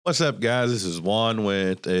What's up, guys? This is Juan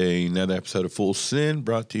with another episode of Full Sin,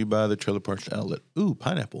 brought to you by the Trailer Parks Outlet. Ooh,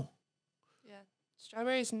 pineapple. Yeah,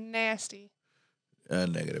 strawberry's nasty.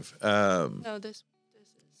 Negative. No, this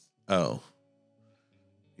is. Oh,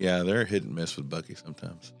 yeah, they're hit and miss with Bucky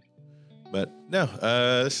sometimes. But no,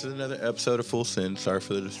 this is another episode of Full Sin. Sorry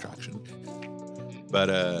for the distraction. But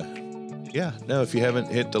yeah, no, if you haven't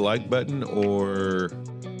hit the like button or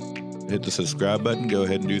hit the subscribe button, go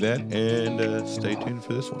ahead and do that, and stay tuned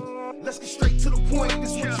for this one. Let's get straight to the point.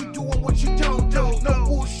 This what you do and what you don't do. No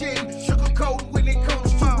bullshit, sugarcoat when it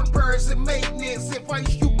comes to repairs and maintenance.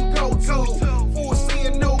 Advice you can go to. Full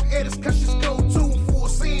Sin, no edits, cause just go to Full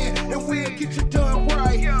Sin, and we'll get you done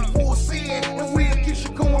right. Full Sin, and we'll get you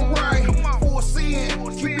going right. Full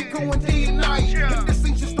Sin, keep it going day and night. And this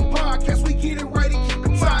ain't just a podcast, we get it right and keep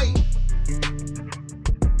it tight.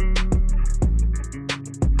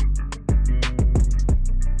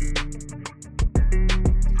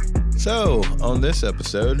 So, on this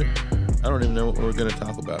episode, I don't even know what we're going to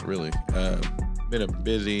talk about, really. Been a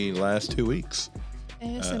busy last 2 weeks.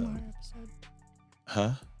 ASMR episode.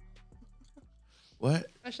 Huh? What?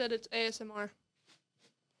 I said it's ASMR.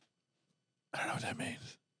 I don't know what that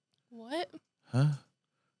means. What? Huh?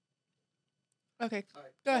 Okay,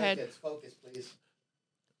 go ahead. Focus, please.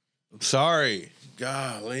 I'm sorry.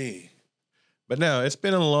 Golly. But no, it's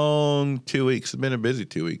been a long 2 weeks. It's been a busy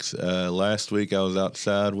 2 weeks. Last week I was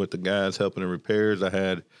outside with the guys helping in repairs. I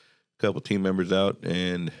had a couple team members out,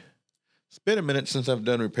 and it's been a minute since I've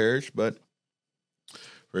done repairs, but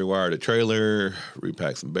rewired a trailer,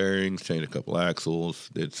 repacked some bearings, changed a couple axles,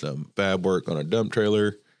 did some fab work on a dump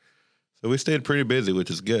trailer. So we stayed pretty busy, which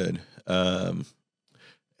is good. And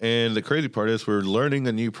the crazy part is we're learning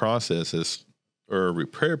a new process or a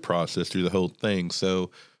repair process through the whole thing.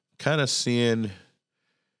 So kind of seeing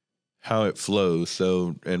how it flows.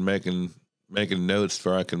 So, and making notes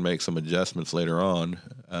where I can make some adjustments later on.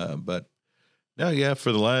 But now, yeah,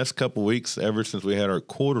 for the last couple weeks, ever since we had our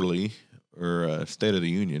quarterly or State of the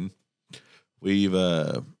Union, we've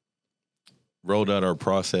rolled out our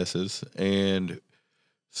processes. And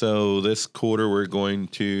so this quarter, we're going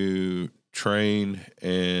to train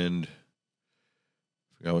and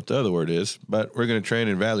I forgot what the other word is, but we're going to train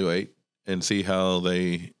and evaluate and see how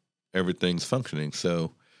everything's functioning.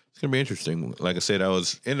 So it's going to be interesting. Like I said, I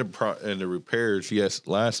was in the repairs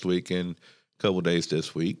last week and a couple days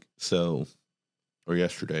this week. So, or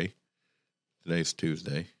yesterday. Today's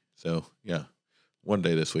Tuesday. So yeah, one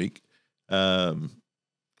day this week. And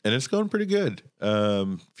it's going pretty good.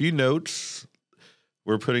 Few notes.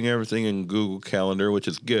 We're putting everything in Google Calendar, which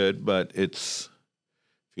is good, but if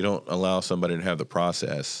you don't allow somebody to have the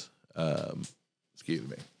process, excuse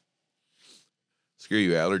me. Screw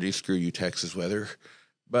you, allergies. Screw you, Texas weather.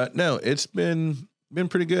 But no, it's been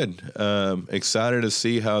pretty good. Excited to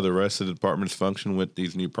see how the rest of the departments function with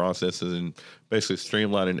these new processes and basically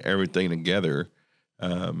streamlining everything together.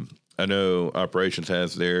 I know operations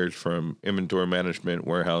has theirs from inventory management,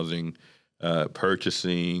 warehousing,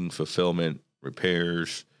 purchasing, fulfillment,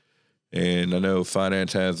 repairs. And I know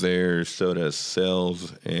finance has theirs, so does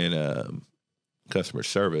sales and customer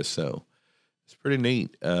service. So it's pretty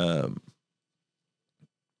neat.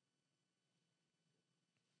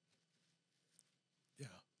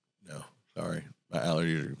 Sorry, my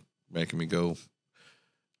allergies are making me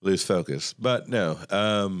lose focus. But no,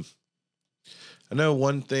 I know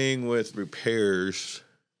one thing with repairs,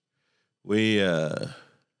 one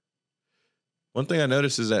thing I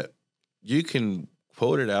noticed is that you can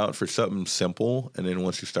quote it out for something simple, and then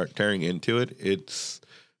once you start tearing into it, it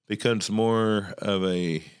becomes more of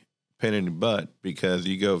a pain in the butt because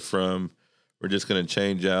you go from, we're just going to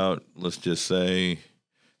change out, let's just say,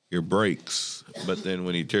 your brakes, but then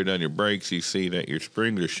when you tear down your brakes, you see that your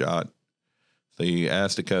springs are shot. So you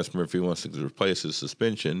ask the customer if he wants to replace his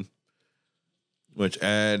suspension, which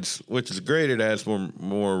is great. It adds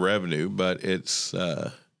more revenue, but it's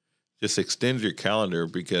just extends your calendar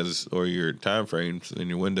or your time frames in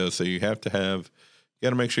your window. So you got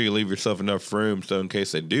to make sure you leave yourself enough room so in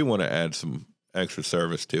case they do want to add some extra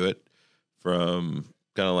service to it, from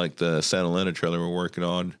kind of like the Santa Elena trailer we're working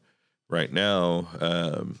on right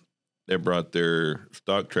now. They brought their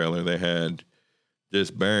stock trailer. They had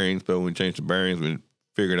just bearings, but when we changed the bearings, we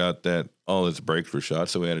figured out that all its brakes were shot.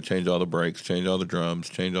 So we had to change all the brakes, change all the drums,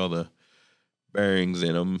 change all the bearings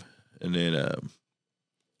in them. And then,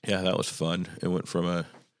 yeah, that was fun. It went from a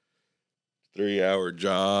 3-hour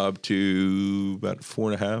job to about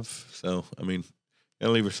 4.5. So, I mean, you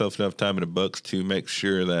gotta leave yourself enough time in the books to make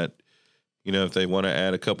sure that, if they want to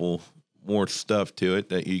add a couple more stuff to it,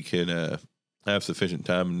 that you can have sufficient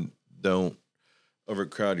time and don't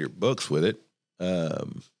overcrowd your books with it. I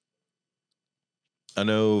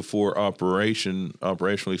know for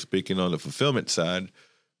operationally speaking, on the fulfillment side,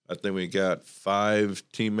 I think we got 5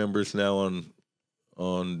 team members now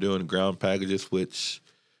on doing ground packages. Which,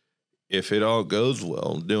 if it all goes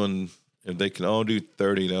well, if they can all do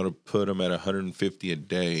 30, that'll put them at 150 a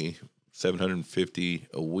day, 750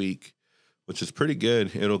 a week, which is pretty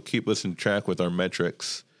good. It'll keep us in track with our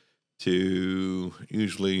metrics to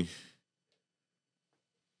usually.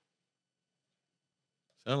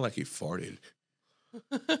 Sounded like he farted.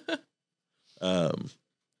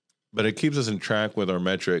 But it keeps us in track with our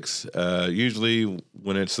metrics. Usually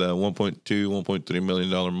when it's a $1.2, $1.3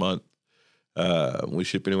 million month, we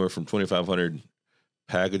ship anywhere from 2,500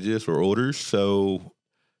 packages or orders. So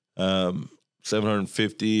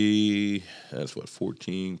 750, that's what,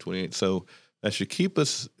 14, 28. So that should keep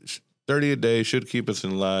us, 30 a day should keep us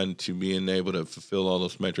in line to being able to fulfill all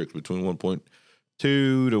those metrics between 1.2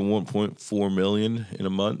 to 1.4 million in a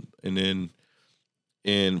month. And then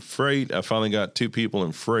in freight, I finally got 2 people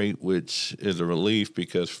in freight, which is a relief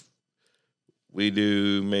because we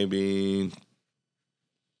do maybe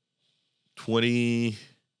 20,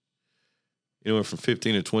 anywhere from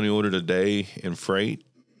 15 to 20 orders a day in freight.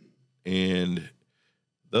 And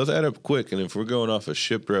those add up quick. And if we're going off of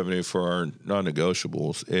shipped revenue for our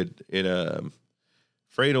non-negotiables,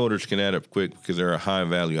 freight orders can add up quick because they're a high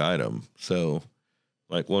value item. So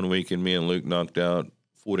like one weekend, me and Luke knocked out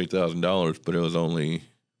 $40,000, but it was only, I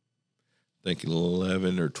think,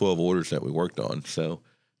 11 or 12 orders that we worked on. So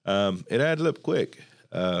it added up quick.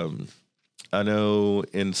 I know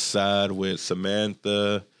inside with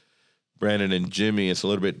Samantha, Brandon, and Jimmy, it's a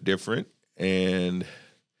little bit different. And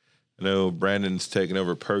I know Brandon's taking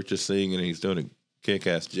over purchasing, and he's doing a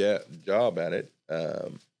kick-ass job at it.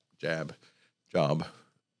 Job.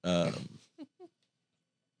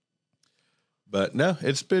 But no,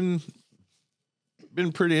 it's been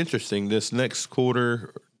pretty interesting. This next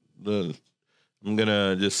quarter, I'm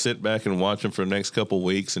gonna just sit back and watch them for the next couple of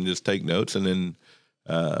weeks and just take notes, and then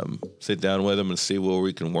sit down with them and see where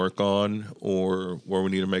we can work on or where we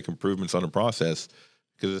need to make improvements on the process.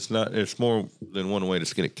 Because it's more than one way to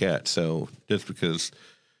skin a cat. So just because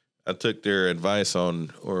I took their advice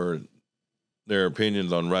on or their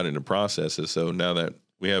opinions on writing the processes, so now that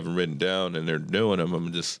we have them written down and they're doing them,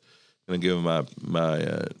 I'm just gonna give them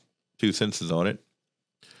my 2 cents on it.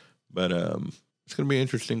 But it's going to be an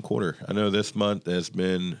interesting quarter. I know this month has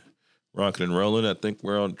been rocking and rolling. I think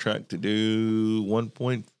we're on track to do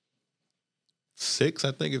 1.6,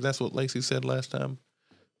 I think, if that's what Lacey said last time.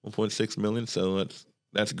 1.6 million. So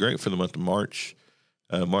that's great for the month of March.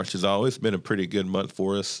 March has always been a pretty good month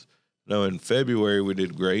for us. No, in February we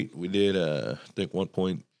did great. We did I think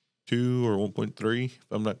 1.2 or 1.3, if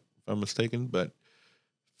I'm mistaken. But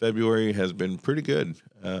February has been pretty good.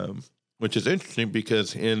 Which is interesting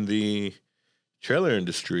because in the trailer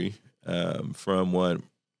industry, from what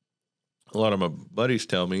a lot of my buddies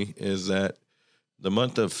tell me, is that the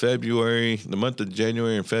month of January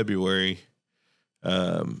and February,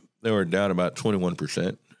 they were down about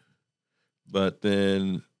 21%. But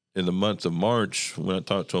then in the month of March, when I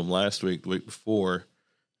talked to them last week, the week before,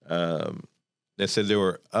 they said they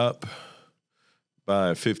were up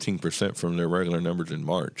by 15% from their regular numbers in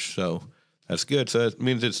March. So that's good. So that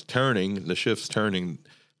means it's turning. The shift's turning.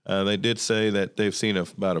 They did say that they've seen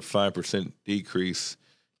about a 5% decrease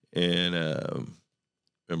in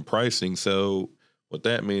pricing. So what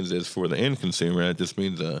that means is for the end consumer, that just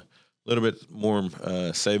means a little bit more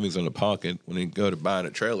savings in the pocket when you go to buying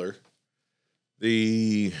a trailer.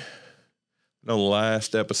 The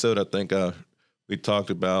last episode, I think we talked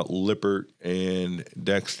about Lippert and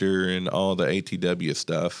Dexter and all the ATW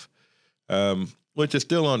stuff. Which is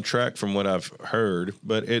still on track from what I've heard,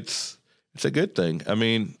 but it's a good thing. I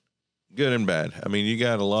mean, good and bad. I mean, you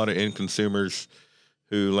got a lot of end consumers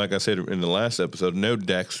who, like I said in the last episode, know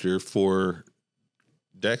Dexter for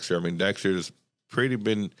Dexter. I mean, Dexter's pretty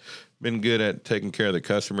been good at taking care of the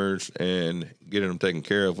customers and getting them taken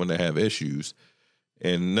care of when they have issues.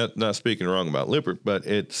 And not speaking wrong about Lippert, but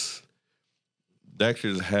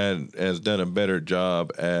Dexter's has done a better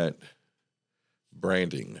job at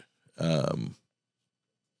branding.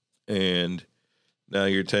 And now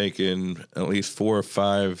you're taking at least 4 or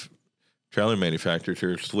 5 trailer manufacturers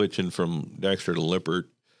who are switching from Dexter to Lippert.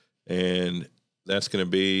 And that's going to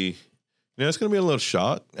be, it's going to be a little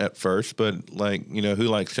shock at first, but who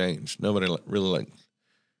likes change? Nobody really likes.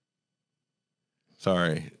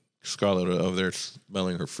 Sorry, Scarlett over there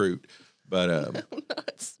smelling her fruit. But I'm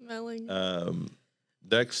not smelling.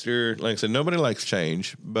 Dexter, like I said, nobody likes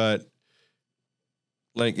change, but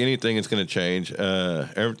like anything, it's going to change.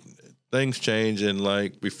 things change. And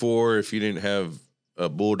like before, if you didn't have a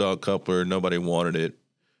Bulldog coupler, nobody wanted it.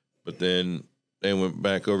 But then they went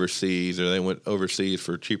back overseas, or they went overseas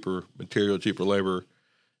for cheaper material, cheaper labor.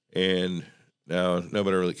 And now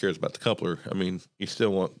nobody really cares about the coupler. I mean, you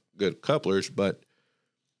still want good couplers, but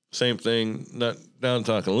same thing, not down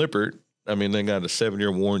talking Lippert. I mean, they got a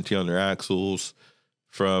 7-year warranty on their axles.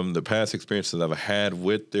 From the past experiences I've had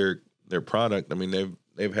with their product, I mean,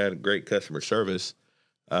 they've had great customer service.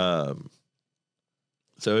 So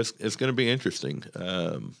it's going to be interesting.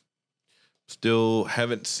 Still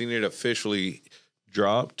haven't seen it officially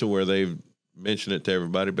drop to where they've mentioned it to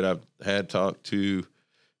everybody, but I've had talked to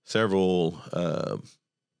several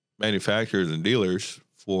manufacturers and dealers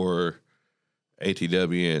for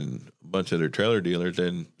ATW and a bunch of their trailer dealers,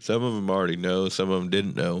 and some of them already know, some of them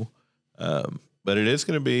didn't know. But it is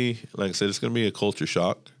going to be, like I said, it's going to be a culture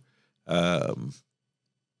shock. But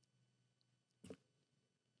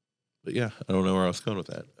yeah, I don't know where I was going with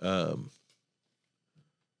that.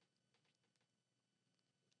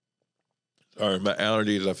 Sorry, my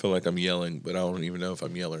allergies, I feel like I'm yelling, but I don't even know if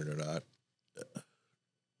I'm yelling or not.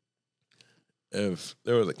 If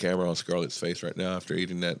there was a camera on Scarlett's face right now after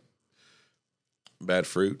eating that bad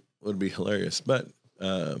fruit, it would be hilarious. But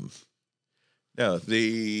now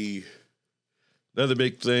another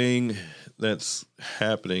big thing that's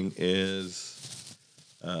happening is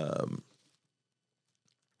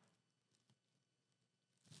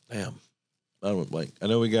I went blank. I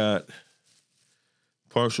know we got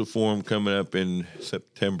partial form coming up in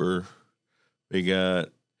September. We got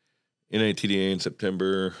NATDA in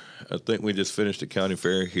September. I think we just finished the county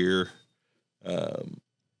fair here.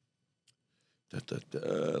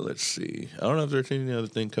 Let's see. I don't know if there's any other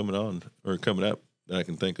thing coming on or coming up that I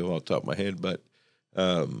can think of off the top of my head, but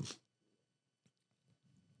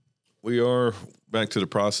we are back to the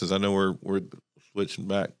process. I know we're switching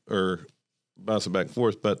back or bouncing back and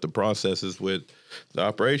forth, but the processes with the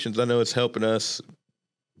operations, I know it's helping us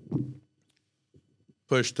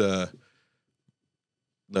push the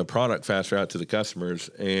product faster out to the customers,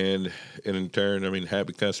 and in turn, I mean,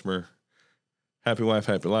 happy customer, happy wife,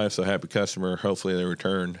 happy life. So happy customer, hopefully they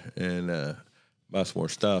return and buy some more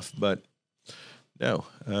stuff. But no,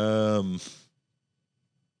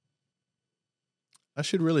 I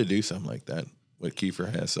should really do something like that. What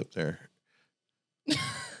Kiefer has up there, the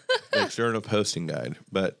external posting guide.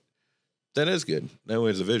 But that is good. That way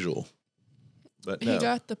it's a visual. But no, He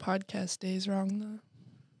got the podcast days wrong though.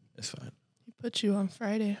 it's fine. He put you on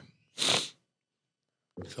Friday.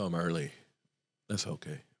 So I'm early. That's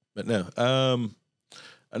okay. But no,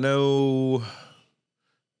 I know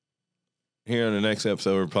here in the next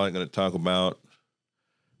episode, we're probably going to talk about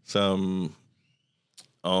some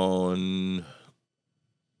on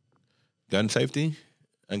gun safety,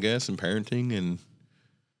 I guess, and parenting. And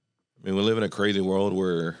I mean, we live in a crazy world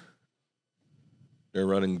where they're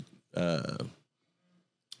running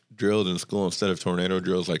drills in school instead of tornado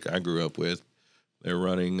drills like I grew up with. They're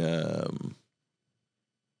running, I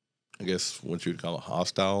guess, what you'd call a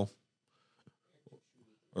hostile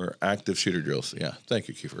or active shooter drills. Yeah. Thank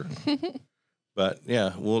you, Kiefer. But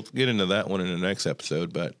yeah, we'll get into that one in the next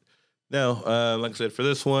episode. But no, like I said, for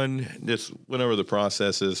this one, just went over the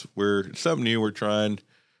processes. It's something new we're trying.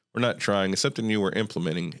 We're not trying. It's something new we're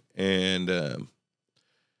implementing. And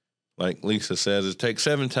like Lisa says, it takes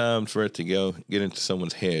 7 times for it to get into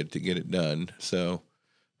someone's head to get it done. So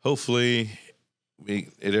hopefully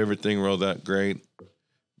everything rolled out great.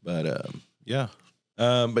 But yeah.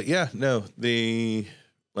 But yeah, no,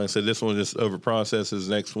 like I said, this one just over processes.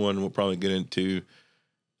 Next one, we'll probably get into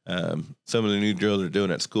some of the new drills they're doing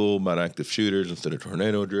at school about active shooters instead of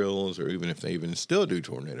tornado drills, or even if they even still do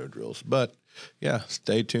tornado drills. But yeah,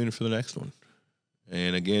 stay tuned for the next one.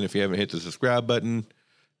 And again, if you haven't hit the subscribe button,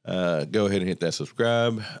 go ahead and hit that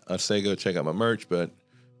subscribe. I say go check out my merch, but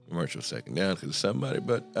my merch was taken down because of somebody,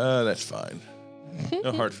 but that's fine.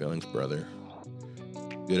 No hard feelings, brother.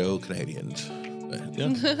 Good old Canadians. But,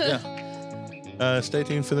 yeah. Stay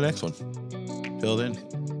tuned for the next one. Till then.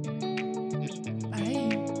 Bye.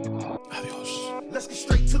 Adios. Let's get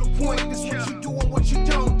straight to the point. This what you do and what you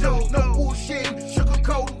don't do. No bullshit,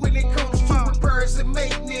 sugarcoat when it comes to repairs and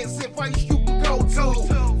maintenance. Advice you can go to.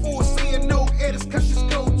 Full saying no edits, cause just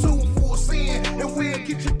go to full saying, and we'll get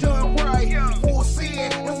you done right.